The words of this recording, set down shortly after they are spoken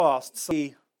fast. So,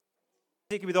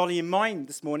 particularly with Ollie in mind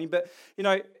this morning, but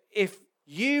if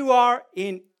you are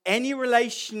in any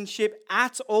relationship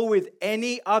at all with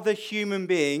any other human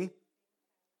being,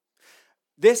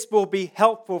 this will be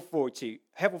helpful for you.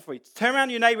 Turn around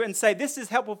to your neighbor and say, "This is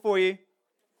helpful for you."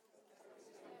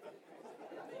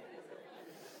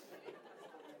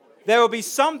 There will be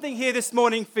something here this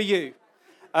morning for you.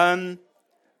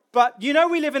 But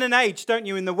we live in an age, don't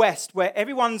you, in the West, where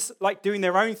everyone's like doing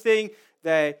their own thing.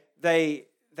 They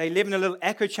live in a little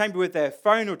echo chamber with their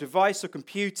phone or device or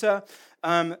computer.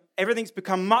 Everything's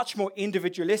become much more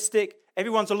individualistic.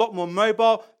 Everyone's a lot more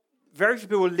mobile. Very few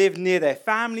people live near their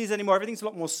families anymore. Everything's a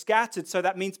lot more scattered. So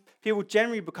that means people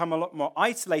generally become a lot more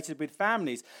isolated with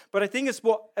families. But I think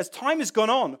as time has gone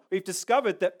on, we've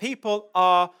discovered that people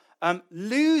are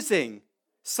losing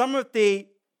some of the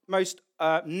most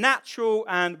natural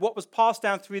and what was passed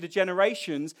down through the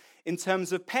generations in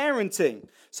terms of parenting.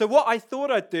 So what I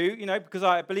thought I'd do, because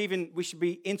I believe we should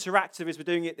be interactive as we're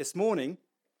doing it this morning,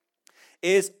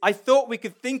 is I thought we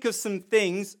could think of some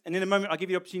things, and in a moment I'll give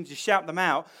you the opportunity to shout them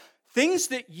out, things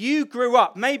that you grew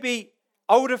up, maybe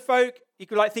older folk, you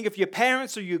could think of your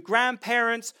parents or your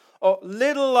grandparents, or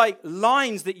little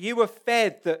lines that you were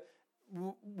fed that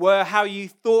were how you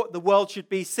thought the world should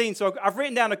be seen. So I've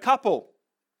written down a couple.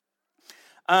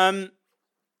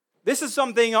 This is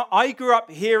something I grew up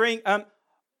hearing.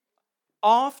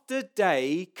 After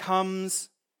day comes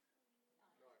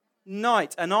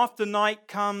night, and after night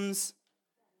comes...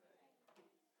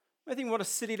 I think what a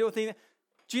silly little thing.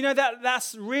 Do you know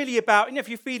that's really about, if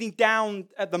you're feeling down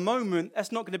at the moment,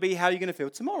 that's not going to be how you're going to feel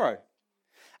tomorrow.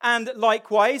 And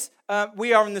likewise,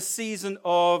 we are in the season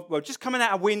of, just coming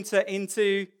out of winter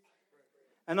into,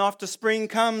 and after spring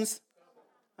comes,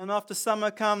 and after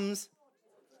summer comes.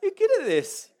 You're good at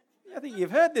this. I think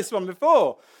you've heard this one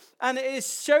before. And it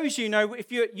shows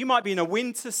if you might be in a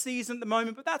winter season at the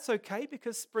moment, but that's okay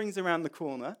because spring's around the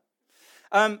corner.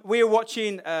 We were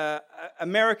watching an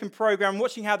American program,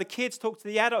 watching how the kids talk to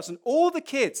the adults, and all the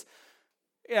kids,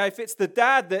 if it's the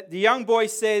dad, the young boy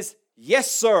says,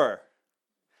 "Yes, sir."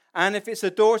 And if it's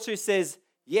a daughter, says,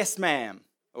 "Yes, ma'am."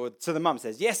 Or to the mum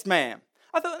says, "Yes, ma'am."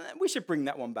 I thought we should bring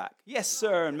that one back. Yes,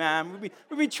 sir, and ma'am.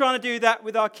 We've been trying to do that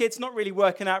with our kids, not really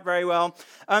working out very well.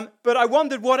 But I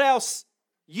wondered what else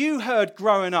you heard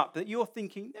growing up that you're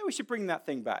thinking, we should bring that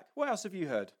thing back. What else have you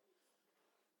heard?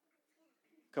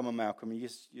 Come on, Malcolm,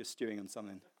 you're stewing on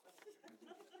something.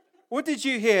 What did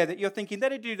you hear that you're thinking, they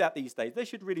don't do that these days? They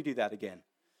should really do that again.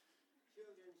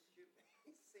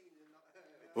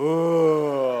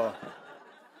 Oh.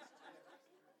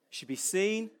 Should be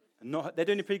seen and not heard. They're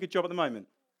doing a pretty good job at the moment.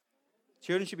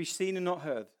 Children should be seen and not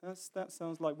heard. That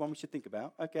sounds like one we should think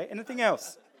about. Okay, anything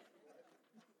else?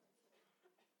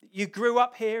 You grew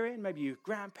up hearing, maybe your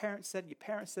grandparents said, your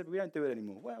parents said, but we don't do it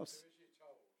anymore. What else?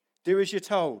 Do as you're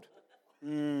told.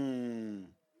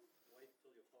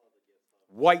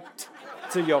 Wait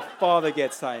till your father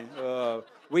gets home. Oh,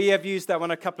 we have used that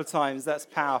one a couple of times. That's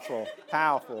powerful.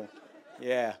 Powerful.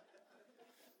 Yeah.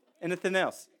 Anything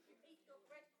else?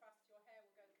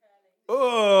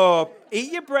 Oh,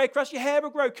 eat your bread crust, your hair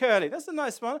will grow curly. That's a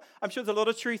nice one. I'm sure there's a lot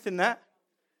of truth in that.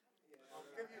 I'll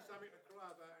give you something to cry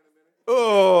about in a minute.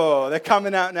 Oh, they're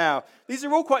coming out now. These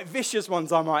are all quite vicious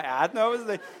ones, I might add. No, isn't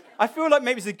they? I feel like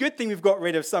maybe it's a good thing we've got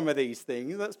rid of some of these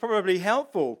things. That's probably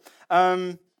helpful.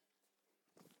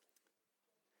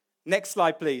 Next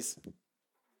slide, please.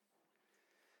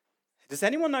 Does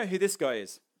anyone know who this guy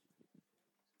is?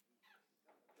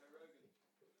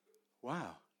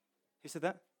 Wow. Who said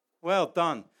that? Well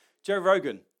done. Joe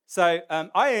Rogan. So I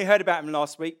only heard about him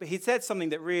last week, but he said something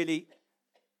that really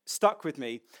stuck with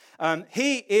me.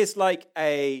 He is like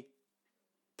a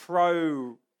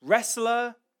pro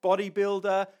wrestler,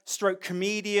 bodybuilder, stroke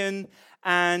comedian,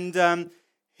 and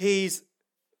he's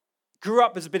grew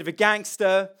up as a bit of a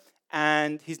gangster,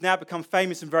 and he's now become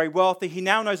famous and very wealthy. He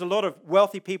now knows a lot of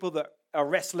wealthy people that are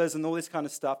wrestlers and all this kind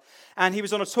of stuff. And he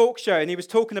was on a talk show, and he was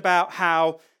talking about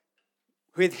how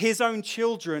with his own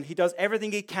children, he does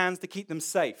everything he can to keep them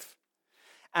safe.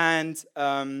 And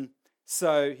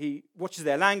so he watches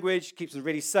their language, keeps them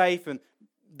really safe, and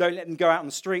don't let them go out on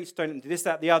the streets, don't let them do this,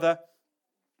 that, the other.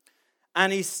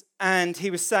 And he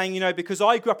was saying, because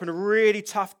I grew up in a really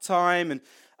tough time,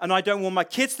 and I don't want my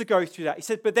kids to go through that. He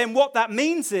said, but then what that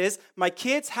means is my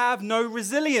kids have no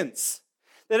resilience.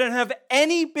 They don't have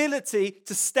any ability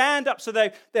to stand up. So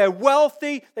they're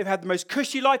wealthy, they've had the most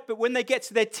cushy life, but when they get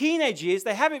to their teenage years,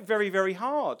 they have it very, very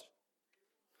hard.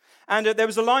 And there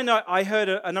was a line I heard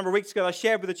a number of weeks ago that I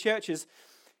shared with the churches.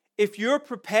 If you're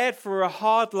prepared for a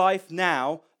hard life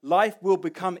now, life will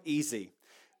become easy.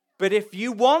 But if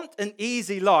you want an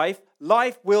easy life,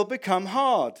 life will become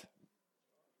hard.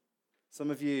 Some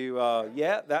of you are,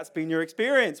 yeah, that's been your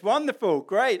experience. Wonderful,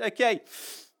 great, okay.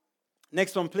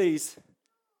 Next one, please.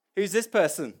 Who's this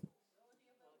person?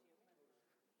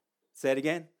 Say it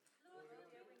again.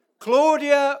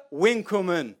 Claudia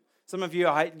Winkleman. Some of you,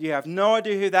 you have no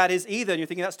idea who that is either. And you're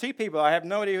thinking, that's two people. I have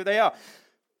no idea who they are.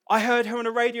 I heard her on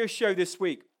a radio show this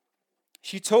week.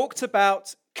 She talked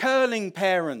about curling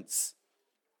parents.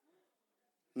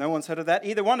 No one's heard of that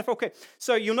either. Wonderful. Okay.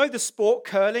 So you'll know the sport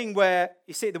curling where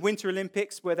you see at the Winter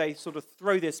Olympics where they sort of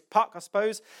throw this puck, I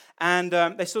suppose, and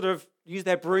they sort of use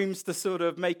their brooms to sort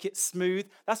of make it smooth.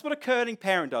 That's what a curling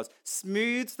parent does.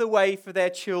 Smooths the way for their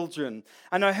children.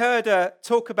 And I heard her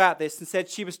talk about this and said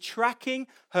she was tracking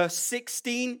her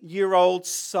 16-year-old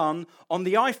son on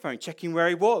the iPhone, checking where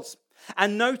he was,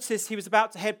 and noticed he was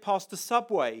about to head past the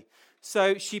Subway.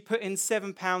 So she put in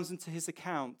 £7 into his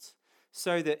account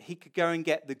so that he could go and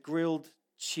get the grilled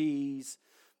cheese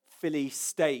Philly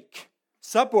steak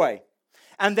Subway.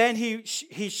 And then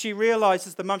she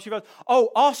realizes, the mum, she realizes, oh,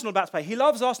 Arsenal about to play. He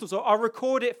loves Arsenal, so I'll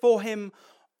record it for him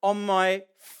on my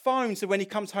phone so when he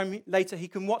comes home later, he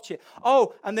can watch it.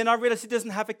 Oh, and then I realize he doesn't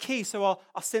have a key, so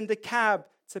I'll send a cab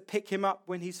to pick him up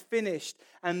when he's finished,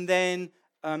 and then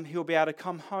he'll be able to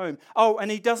come home. Oh, and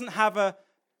he doesn't have an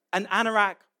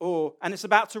anorak, and it's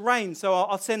about to rain, so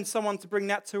I'll send someone to bring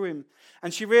that to him.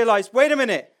 And she realized, wait a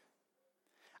minute,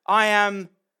 I am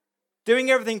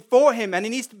doing everything for him, and he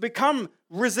needs to become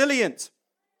resilient.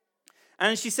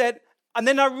 And she said, and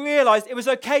then I realized it was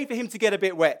okay for him to get a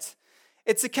bit wet.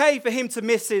 It's okay for him to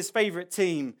miss his favorite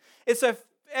team. It's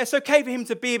okay for him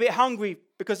to be a bit hungry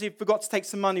because he forgot to take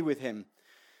some money with him.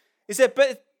 He said,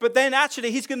 but then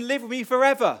actually he's going to live with me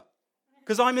forever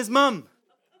because I'm his mum.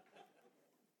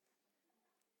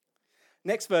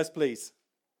 Next verse, please.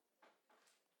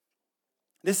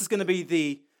 This is going to be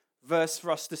the verse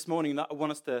for us this morning that I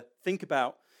want us to think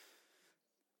about.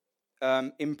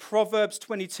 In Proverbs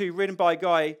 22, written by a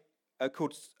guy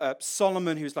called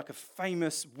Solomon, who's like a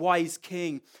famous wise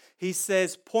king. He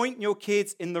says, point your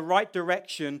kids in the right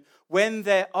direction. When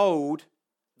they're old,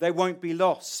 they won't be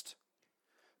lost.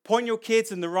 Point your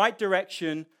kids in the right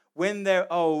direction. When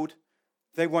they're old,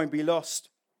 they won't be lost.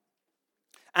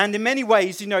 And in many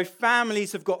ways,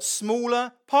 families have got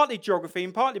smaller, partly geography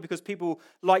and partly because people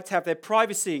like to have their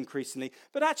privacy increasingly.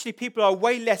 But actually, people are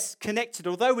way less connected.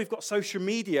 Although we've got social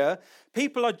media,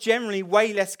 people are generally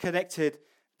way less connected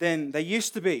than they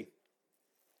used to be.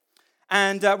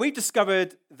 And we've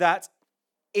discovered that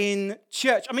in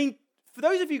church, for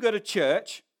those of you who go to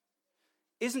church,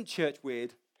 isn't church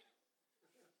weird?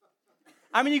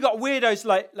 You've got weirdos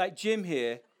like Jim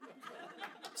here.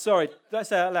 Sorry, don't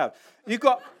say that out loud. You've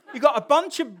got a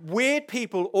bunch of weird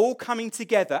people all coming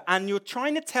together, and you're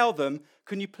trying to tell them,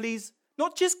 can you please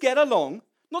not just get along,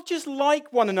 not just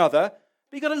like one another,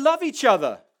 but you've got to love each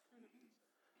other.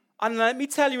 And let me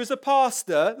tell you, as a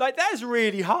pastor, that is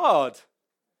really hard.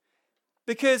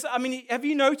 Because, have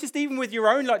you noticed, even with your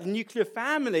own, the nuclear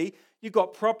family, you've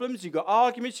got problems, you've got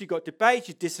arguments, you've got debates,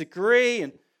 you disagree,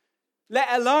 and let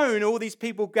alone all these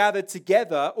people gathered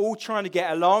together, all trying to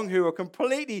get along, who are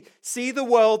completely see the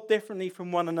world differently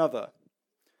from one another.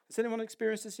 Has anyone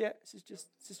experienced this yet? Is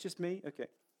this just me? Okay.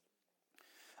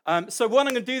 So what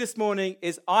I'm going to do this morning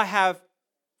is I have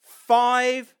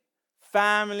 5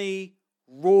 family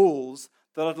rules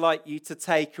that I'd like you to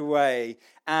take away.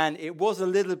 And it was a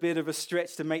little bit of a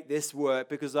stretch to make this work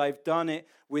because I've done it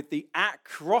with the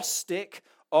acrostic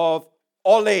of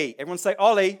Ollie. Everyone say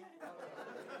Ollie.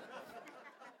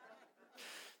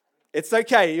 It's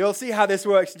okay. You'll see how this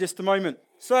works in just a moment.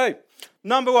 So,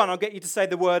 number 1, I'll get you to say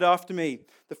the word after me.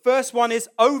 The first one is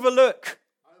overlook.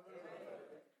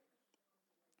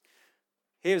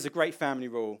 Here's a great family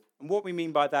rule. And what we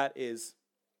mean by that is,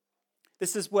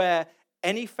 this is where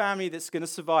any family that's going to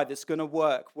survive, that's going to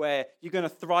work, where you're going to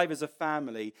thrive as a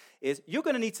family, is you're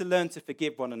going to need to learn to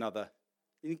forgive one another.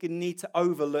 You're going to need to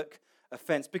overlook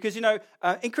offense. Because,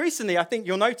 increasingly, I think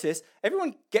you'll notice,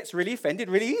 everyone gets really offended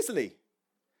really easily.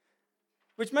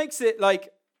 Which makes it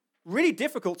really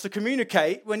difficult to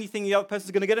communicate when you think the other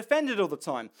person's going to get offended all the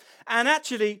time. And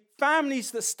actually, families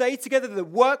that stay together, that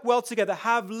work well together,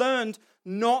 have learned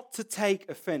not to take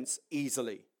offense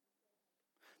easily.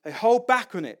 They hold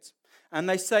back on it. And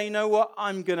they say, you know what,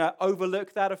 I'm going to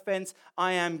overlook that offense.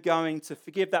 I am going to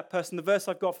forgive that person. The verse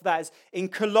I've got for that is in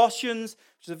Colossians,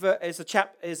 which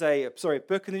is a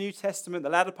book in the New Testament, the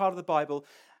latter part of the Bible.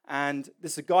 And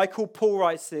there's a guy called Paul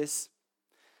writes this.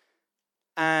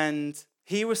 And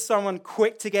he was someone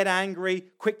quick to get angry,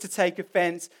 quick to take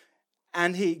offense.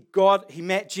 And he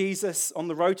met Jesus on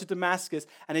the road to Damascus,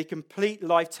 and a complete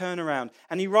life turnaround.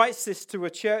 And he writes this to a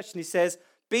church, and he says,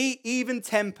 be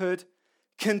even-tempered,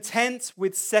 content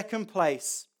with second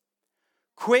place,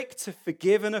 quick to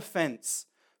forgive an offense.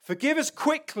 Forgive as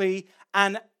quickly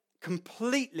and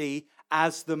completely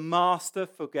as the Master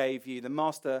forgave you. The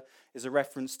Master is a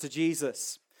reference to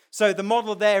Jesus. So the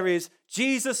model there is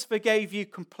Jesus forgave you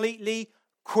completely,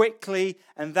 quickly,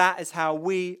 and that is how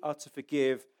we are to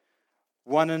forgive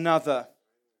one another.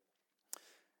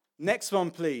 Next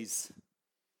one, please.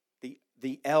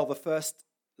 The L, the first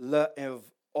L of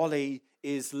Ollie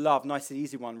is love. Nice and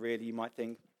easy one, really, you might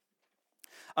think.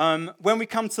 When we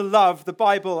come to love, the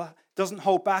Bible doesn't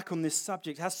hold back on this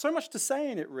subject. It has so much to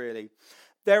say in it, really.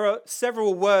 There are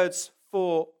several words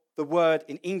for the word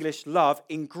in English, love,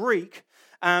 in Greek.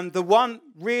 And the one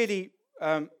really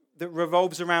that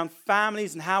revolves around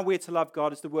families and how we're to love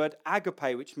God is the word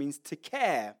agape, which means to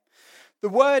care. The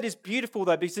word is beautiful,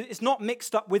 though, because it's not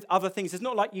mixed up with other things. It's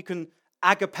not like you can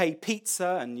agape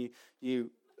pizza and you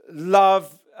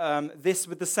love this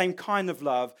with the same kind of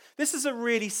love. This is a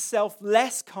really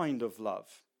selfless kind of love.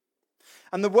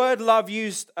 And the word love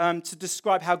used to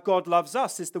describe how God loves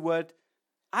us is the word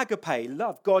agape,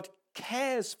 love. God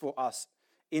cares for us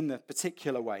in a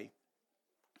particular way.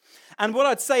 And what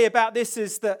I'd say about this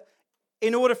is that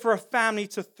in order for a family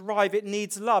to thrive, it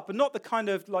needs love, but not the kind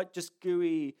of like just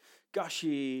gooey,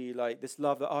 gushy, like this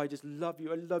love that I just love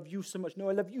you. I love you so much. No,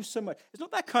 I love you so much. It's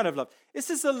not that kind of love. This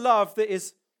is a love that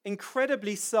is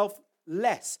incredibly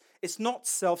selfless. It's not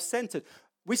self-centered.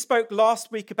 We spoke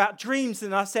last week about dreams,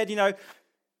 and I said,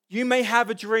 you may have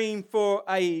a dream for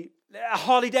a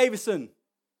Harley Davidson.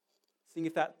 Seeing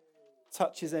if that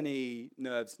touches any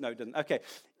nerves. No, it doesn't. Okay.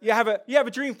 You have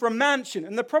a dream for a mansion,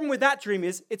 and the problem with that dream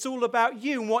is it's all about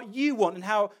you and what you want and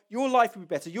how your life will be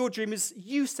better. Your dream is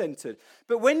you-centered.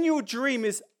 But when your dream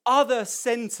is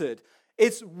other-centered,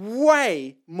 it's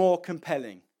way more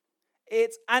compelling.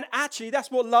 And actually,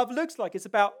 that's what love looks like. It's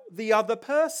about the other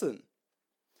person.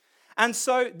 And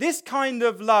so this kind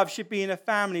of love should be in a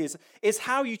family is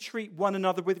how you treat one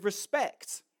another with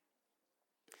respect.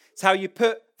 It's how you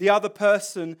put the other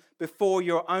person before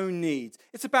your own needs.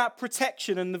 It's about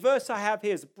protection. And the verse I have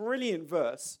here is a brilliant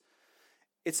verse.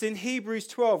 It's in Hebrews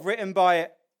 12, written by,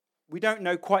 we don't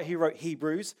know quite who wrote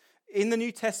Hebrews. In the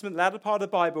New Testament, the latter part of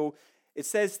the Bible, it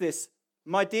says this,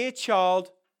 my dear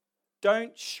child,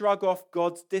 don't shrug off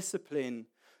God's discipline,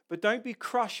 but don't be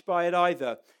crushed by it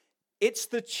either. It's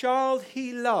the child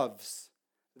he loves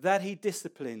that he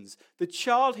disciplines. The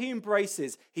child he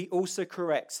embraces, he also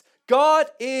corrects. God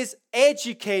is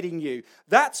educating you.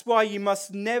 That's why you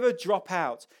must never drop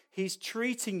out. He's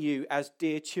treating you as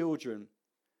dear children.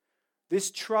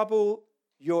 This trouble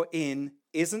you're in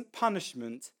isn't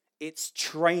punishment, it's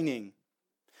training.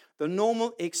 The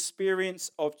normal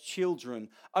experience of children.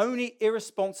 Only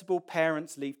irresponsible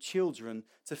parents leave children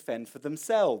to fend for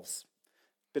themselves.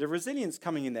 Bit of resilience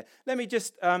coming in there. Let me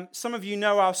just, some of you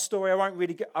know our story.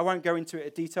 I won't go into it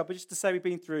in detail, but just to say we've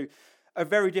been through a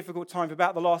very difficult time for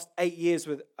about the last 8 years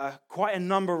with quite a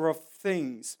number of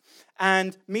things.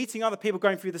 And meeting other people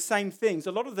going through the same things.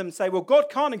 A lot of them say, well, God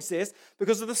can't exist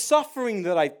because of the suffering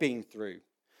that I've been through.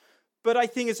 But I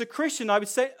think as a Christian, I would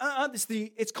say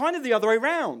it's kind of the other way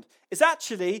around. It's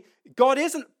actually, God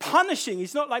isn't punishing.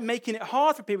 He's not like making it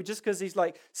hard for people just because he's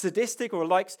like sadistic or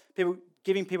likes people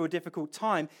giving people a difficult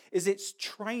time. It's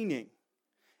training.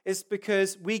 It's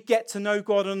because we get to know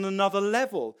God on another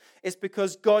level. It's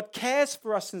because God cares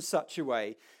for us in such a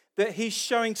way that he's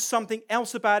showing something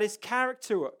else about his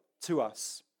character to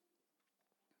us.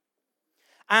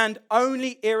 And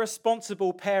only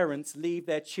irresponsible parents leave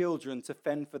their children to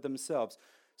fend for themselves.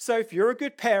 So if you're a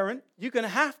good parent, you're going to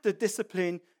have to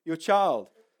discipline your child.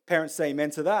 Parents say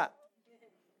amen to that.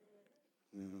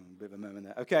 Bit of a moment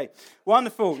there. Okay,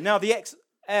 wonderful. Now the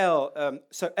XL,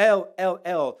 so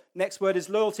LLL. Next word is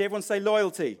loyalty. Everyone say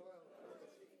loyalty.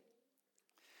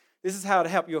 This is how to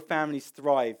help your families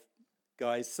thrive,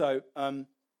 guys. So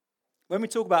when we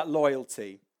talk about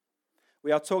loyalty,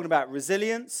 we are talking about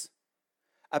resilience,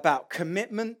 about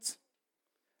commitment,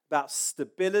 about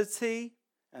stability,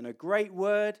 and a great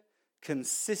word,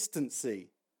 consistency.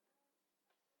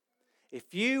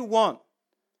 If you want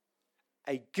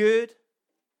a good,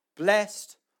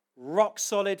 blessed,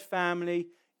 rock-solid family,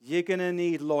 you're going to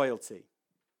need loyalty.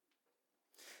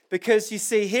 Because you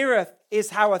see, here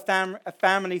is how a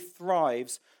family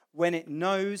thrives when it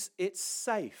knows it's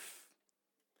safe.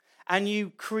 And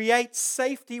you create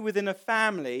safety within a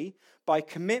family by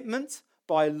commitment,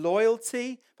 by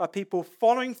loyalty, by people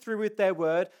following through with their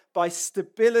word, by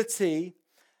stability,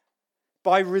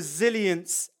 by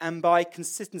resilience and by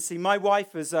consistency. My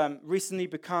wife has recently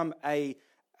become a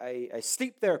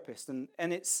sleep therapist, and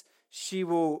she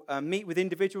will meet with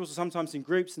individuals or sometimes in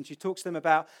groups, and she talks to them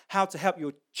about how to help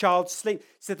your child sleep.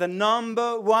 So the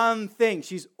number one thing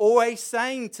she's always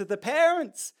saying to the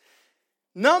parents,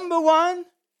 number one,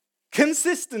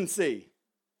 consistency.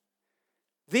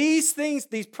 These things,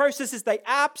 these processes, they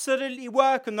absolutely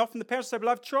work. And often the parents say, well,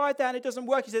 I've tried that and it doesn't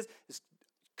work. He says, it's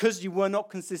because you were not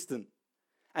consistent.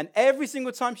 And every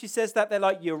single time she says that, they're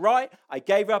like, you're right. I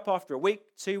gave up after a week,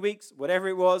 2 weeks, whatever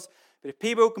it was. But if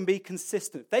people can be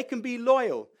consistent, they can be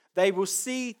loyal, they will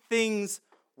see things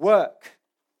work.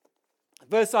 The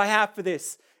verse I have for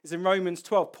this is in Romans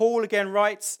 12. Paul again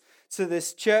writes to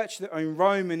this church that are in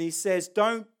Rome, and he says,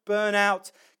 don't burn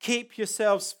out. Keep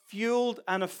yourselves fueled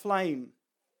and aflame.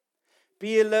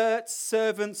 Be alert,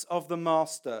 servants of the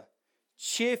master,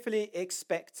 cheerfully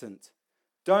expectant.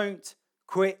 Don't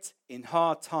quit in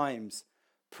hard times.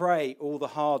 Pray all the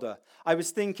harder. I was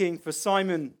thinking for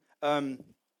Simon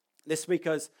this week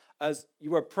as you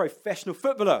were a professional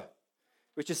footballer,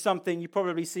 which is something you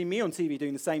probably see me on TV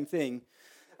doing the same thing.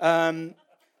 One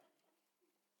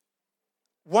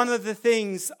of the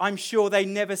things I'm sure they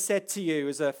never said to you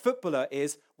as a footballer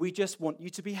is, we just want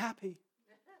you to be happy.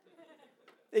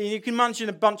 You can imagine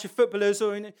a bunch of footballers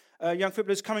or young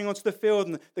footballers coming onto the field,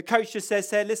 and the coach just says,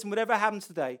 hey, listen, whatever happens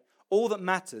today, all that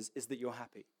matters is that you're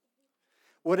happy.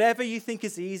 Whatever you think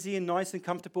is easy and nice and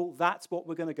comfortable, that's what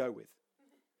we're going to go with.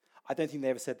 I don't think they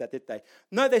ever said that, did they?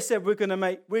 No, they said, we're going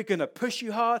to push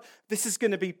you hard. This is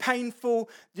going to be painful.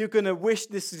 You're going to wish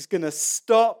this is going to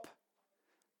stop.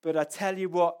 But I tell you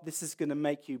what, this is going to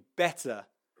make you better.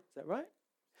 Is that right?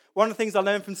 One of the things I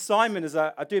learned from Simon is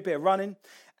I do a bit of running,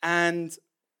 and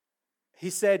he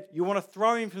said, you want to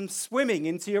throw him from swimming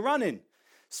into your running.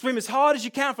 Swim as hard as you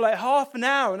can for like half an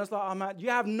hour. And I was like, oh man, you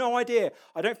have no idea.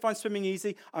 I don't find swimming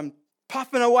easy. I'm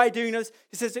puffing away doing this.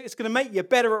 He says, it's going to make you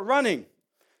better at running.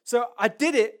 So I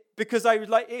did it because I was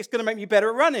like, it's going to make me better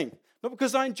at running. Not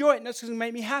because I enjoy it. That's going to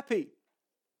make me happy.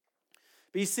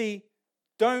 But you see,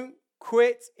 don't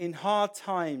quit in hard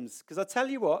times. Because I tell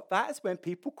you what, that is when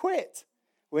people quit.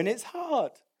 When it's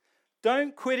hard.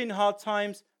 Don't quit in hard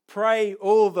times. Pray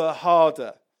all the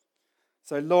harder.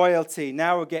 So loyalty.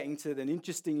 Now we're getting to an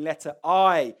interesting letter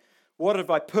I. What have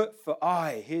I put for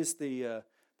I? Here's the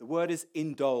word is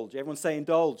indulge. Everyone say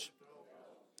indulge.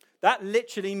 That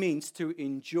literally means to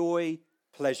enjoy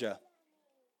pleasure.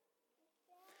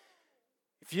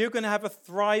 If you're going to have a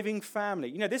thriving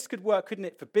family, this could work, couldn't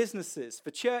it, for businesses,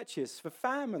 for churches, for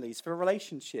families, for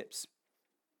relationships.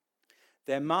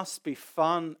 There must be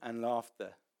fun and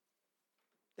laughter.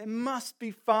 There must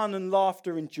be fun and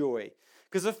laughter and joy.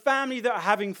 Because a family that are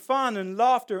having fun and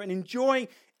laughter and enjoying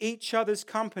each other's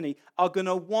company are going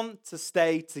to want to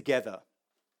stay together.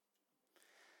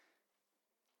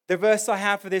 The verse I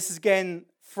have for this is again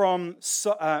from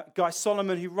Guy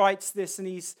Solomon, who writes this, and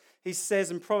he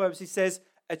says in Proverbs, he says,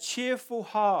 a cheerful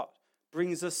heart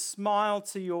brings a smile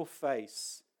to your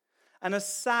face, and a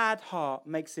sad heart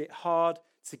makes it hard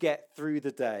to get through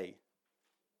the day.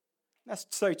 That's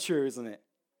so true, isn't it?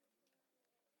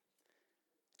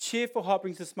 Cheerful heart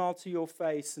brings a smile to your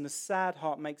face, and a sad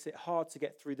heart makes it hard to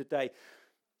get through the day.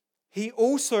 He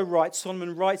also writes,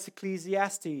 Solomon writes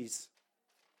Ecclesiastes,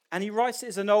 and he writes it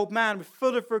as an old man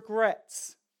full of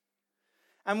regrets.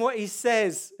 And what he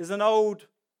says is an old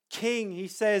king. He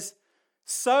says,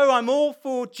 so I'm all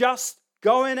for just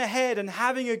going ahead and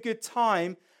having a good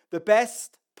time, the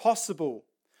best possible.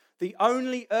 The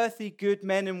only earthly good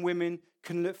men and women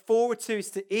can look forward to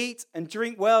is to eat and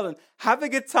drink well and have a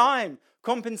good time.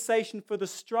 Compensation for the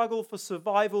struggle for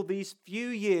survival these few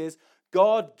years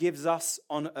God gives us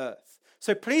on earth.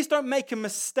 So please don't make a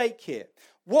mistake here.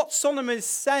 What Solomon is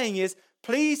saying is,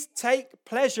 please take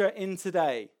pleasure in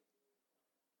today.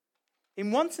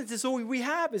 In one sense, it's all we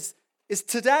have is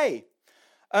today.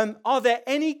 Are there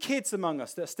any kids among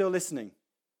us that are still listening?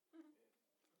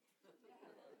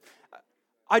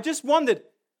 I just wondered,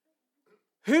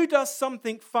 who does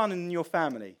something fun in your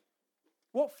family?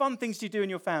 What fun things do you do in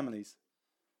your families?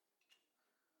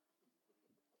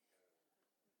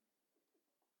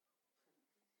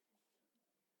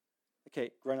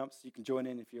 Okay, grown-ups, you can join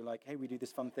in if you're like, hey, we do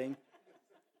this fun thing.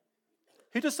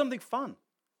 Who does something fun?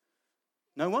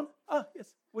 No one? Oh, yes.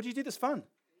 What do you do that's fun?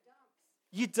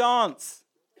 You dance.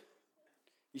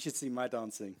 You should see my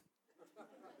dancing.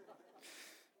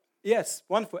 Yes,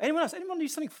 wonderful. Anyone else? Anyone do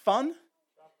something fun?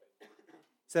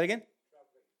 Say that again?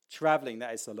 Traveling.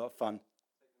 That is a lot of fun.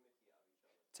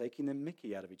 Taking the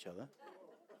mickey out of each other.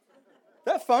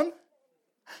 That fun?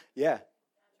 Yeah.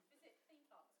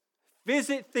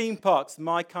 Visit theme parks,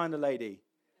 my kind of lady.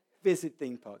 Visit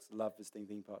theme parks. Love visiting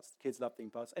theme parks. Kids love theme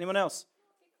parks. Anyone else?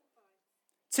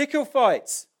 Tickle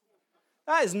fights.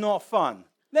 That is not fun.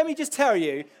 Let me just tell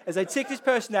you, as a ticklish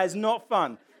person, that is not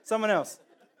fun. Someone else.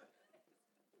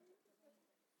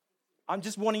 I'm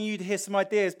just wanting you to hear some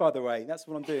ideas, by the way. That's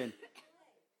what I'm doing.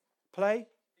 Play?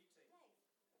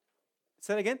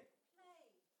 Say it again.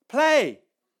 Play.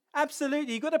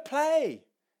 Absolutely. You've got to play.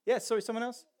 Yeah, sorry, someone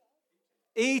else?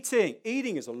 Eating.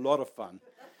 Eating is a lot of fun.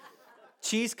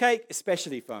 Cheesecake,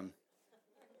 especially fun.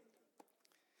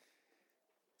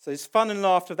 So it's fun and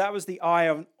laughter. That was the eye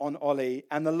on Ollie.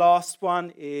 And the last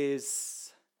one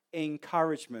is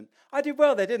encouragement. I did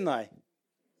well there, didn't I?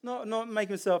 Not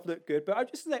making myself look good, but I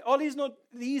just say Ollie's not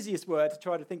the easiest word to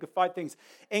try to think of 5 things.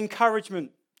 Encouragement.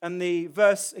 And the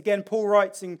verse, again, Paul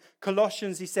writes in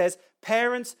Colossians, he says,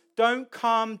 parents, don't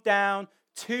come down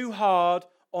too hard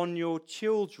on your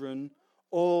children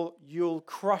or you'll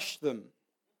crush them.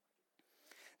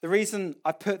 The reason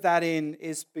I put that in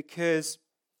is because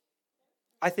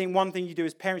I think one thing you do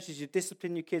as parents is you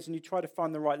discipline your kids and you try to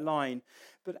find the right line.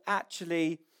 But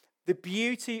actually, the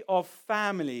beauty of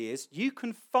family is you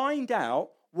can find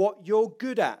out what you're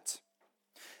good at.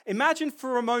 Imagine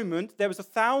for a moment there was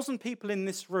 1,000 people in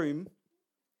this room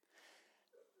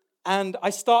and I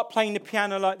start playing the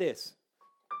piano like this.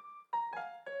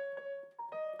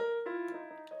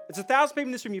 There's 1,000 people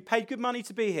in this room. You paid good money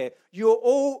to be here. You're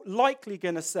all likely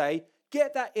going to say,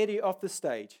 get that idiot off the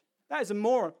stage. That is a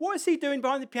moron. What is he doing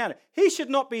behind the piano? He should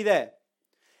not be there.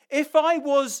 If I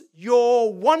was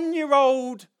your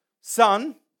 1-year-old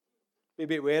son, be a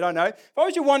bit weird, I know. If I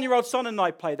was your 1-year-old son and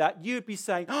I played that, you'd be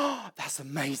saying, oh, that's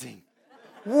amazing.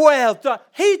 Well done.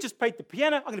 He just played the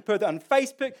piano. I'm going to put that on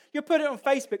Facebook. You'll put it on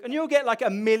Facebook and you'll get like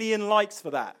 1 million likes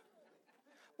for that.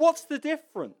 What's the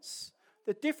difference?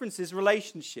 The difference is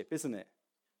relationship, isn't it?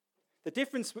 The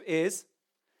difference is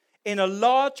in a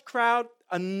large crowd,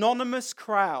 anonymous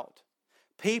crowd,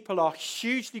 people are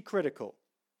hugely critical.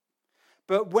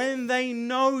 But when they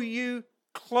know you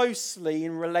closely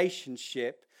in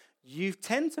relationship, you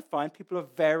tend to find people are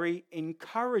very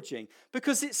encouraging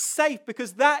because it's safe,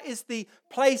 because that is the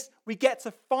place we get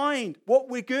to find what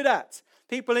we're good at.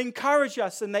 People encourage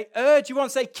us and they urge you on,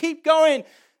 say, keep going.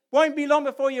 Won't be long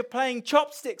before you're playing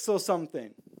chopsticks or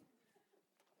something.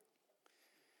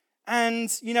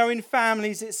 And, you know, in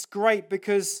families, it's great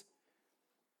because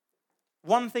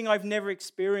one thing I've never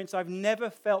experienced, I've never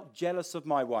felt jealous of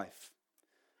my wife.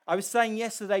 I was saying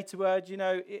yesterday to her, you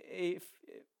know, if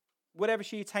whatever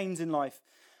she attains in life,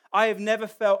 I have never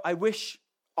felt, I wish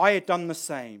I had done the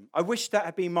same. I wish that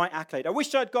had been my accolade. I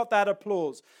wish I'd got that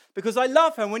applause because I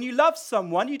love her. And when you love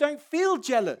someone, you don't feel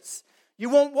jealous. You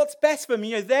want what's best for them.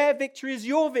 You know, their victory is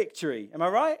your victory. Am I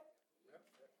right?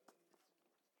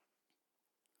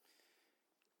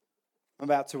 I'm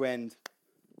about to end.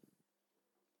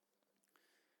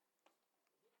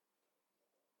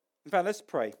 In fact, let's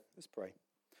pray. Let's pray.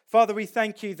 Father, we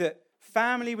thank you that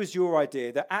family was your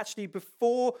idea, that actually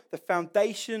before the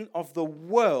foundation of the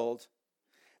world,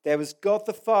 there was God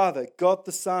the Father, God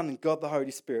the Son, and God the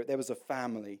Holy Spirit. There was a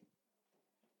family.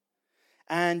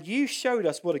 And you showed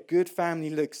us what a good family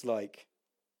looks like.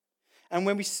 And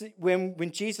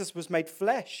when Jesus was made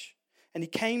flesh, and he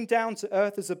came down to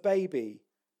earth as a baby,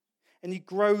 and he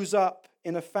grows up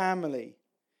in a family,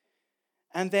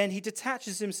 and then he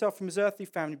detaches himself from his earthly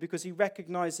family because he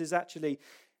recognizes actually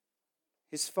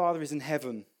his Father is in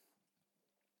heaven.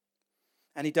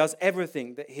 And he does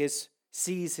everything that he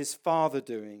sees his Father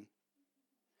doing.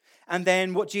 And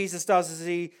then what Jesus does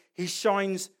is he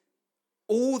shines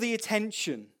all the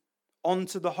attention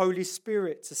onto the Holy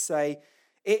Spirit to say,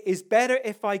 it is better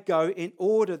if I go in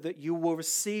order that you will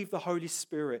receive the Holy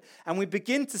Spirit. And we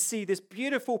begin to see this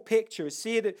beautiful picture.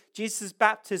 See it at Jesus'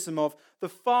 baptism of the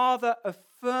Father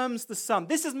affirms the Son.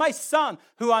 This is my Son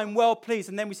who I'm well pleased.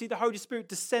 And then we see the Holy Spirit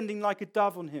descending like a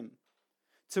dove on him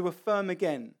to affirm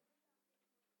again.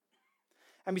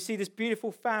 And we see this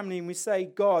beautiful family and we say,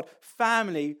 God,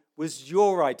 family was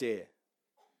your idea.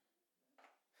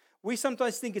 We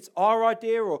sometimes think it's our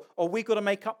idea or we've got to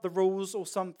make up the rules or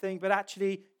something, but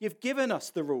actually you've given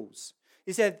us the rules.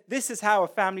 He said, this is how a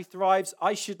family thrives.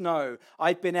 I should know.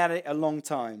 I've been at it a long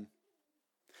time.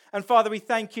 And Father, we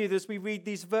thank you that as we read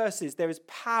these verses, there is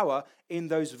power in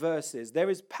those verses. There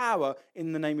is power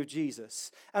in the name of Jesus.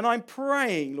 And I'm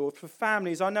praying, Lord, for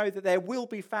families. I know that there will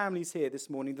be families here this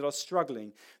morning that are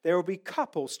struggling. There will be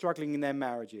couples struggling in their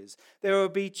marriages. There will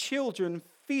be children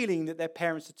feeling that their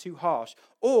parents are too harsh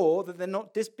or that they're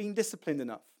not being disciplined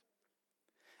enough.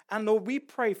 And Lord, we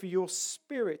pray for your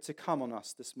Spirit to come on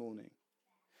us this morning.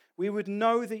 We would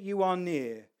know that you are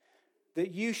near.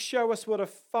 that you show us what a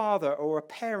father or a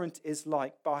parent is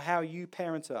like by how you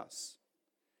parent us.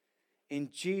 In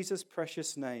Jesus'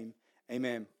 precious name,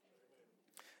 amen.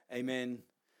 Amen.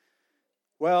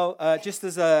 Well, just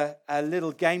as a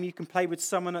little game you can play with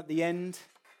someone at the end,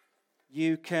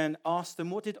 you can ask them,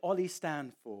 what did Ollie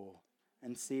stand for?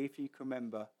 And see if you can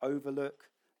remember. Overlook,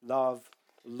 love,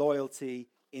 loyalty,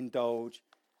 indulge,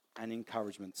 and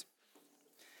encouragement.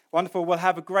 Wonderful. Well,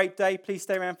 have a great day. Please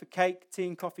stay around for cake, tea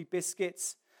and coffee,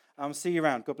 biscuits. See you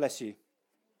around. God bless you.